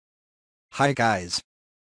Hi guys.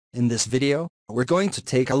 In this video, we're going to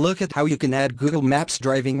take a look at how you can add Google Maps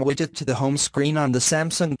driving widget to the home screen on the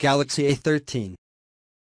Samsung Galaxy A13.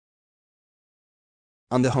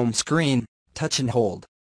 On the home screen, touch and hold.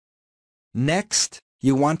 Next,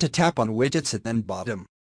 you want to tap on widgets at the bottom.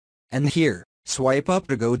 And here, swipe up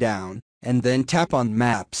to go down, and then tap on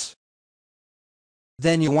Maps.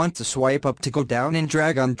 Then you want to swipe up to go down and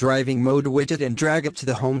drag on driving mode widget and drag it to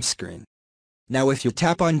the home screen. Now if you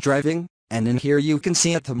tap on driving, and in here you can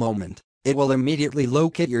see at the moment, it will immediately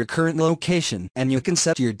locate your current location and you can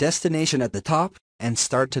set your destination at the top, and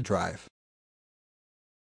start to drive.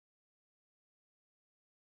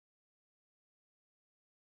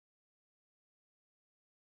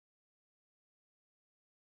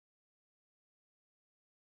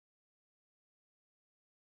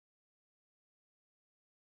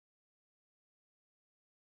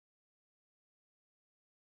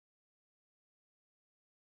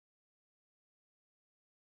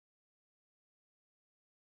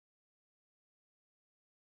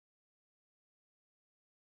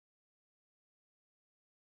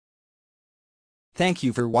 Thank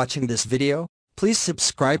you for watching this video. Please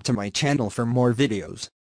subscribe to my channel for more videos.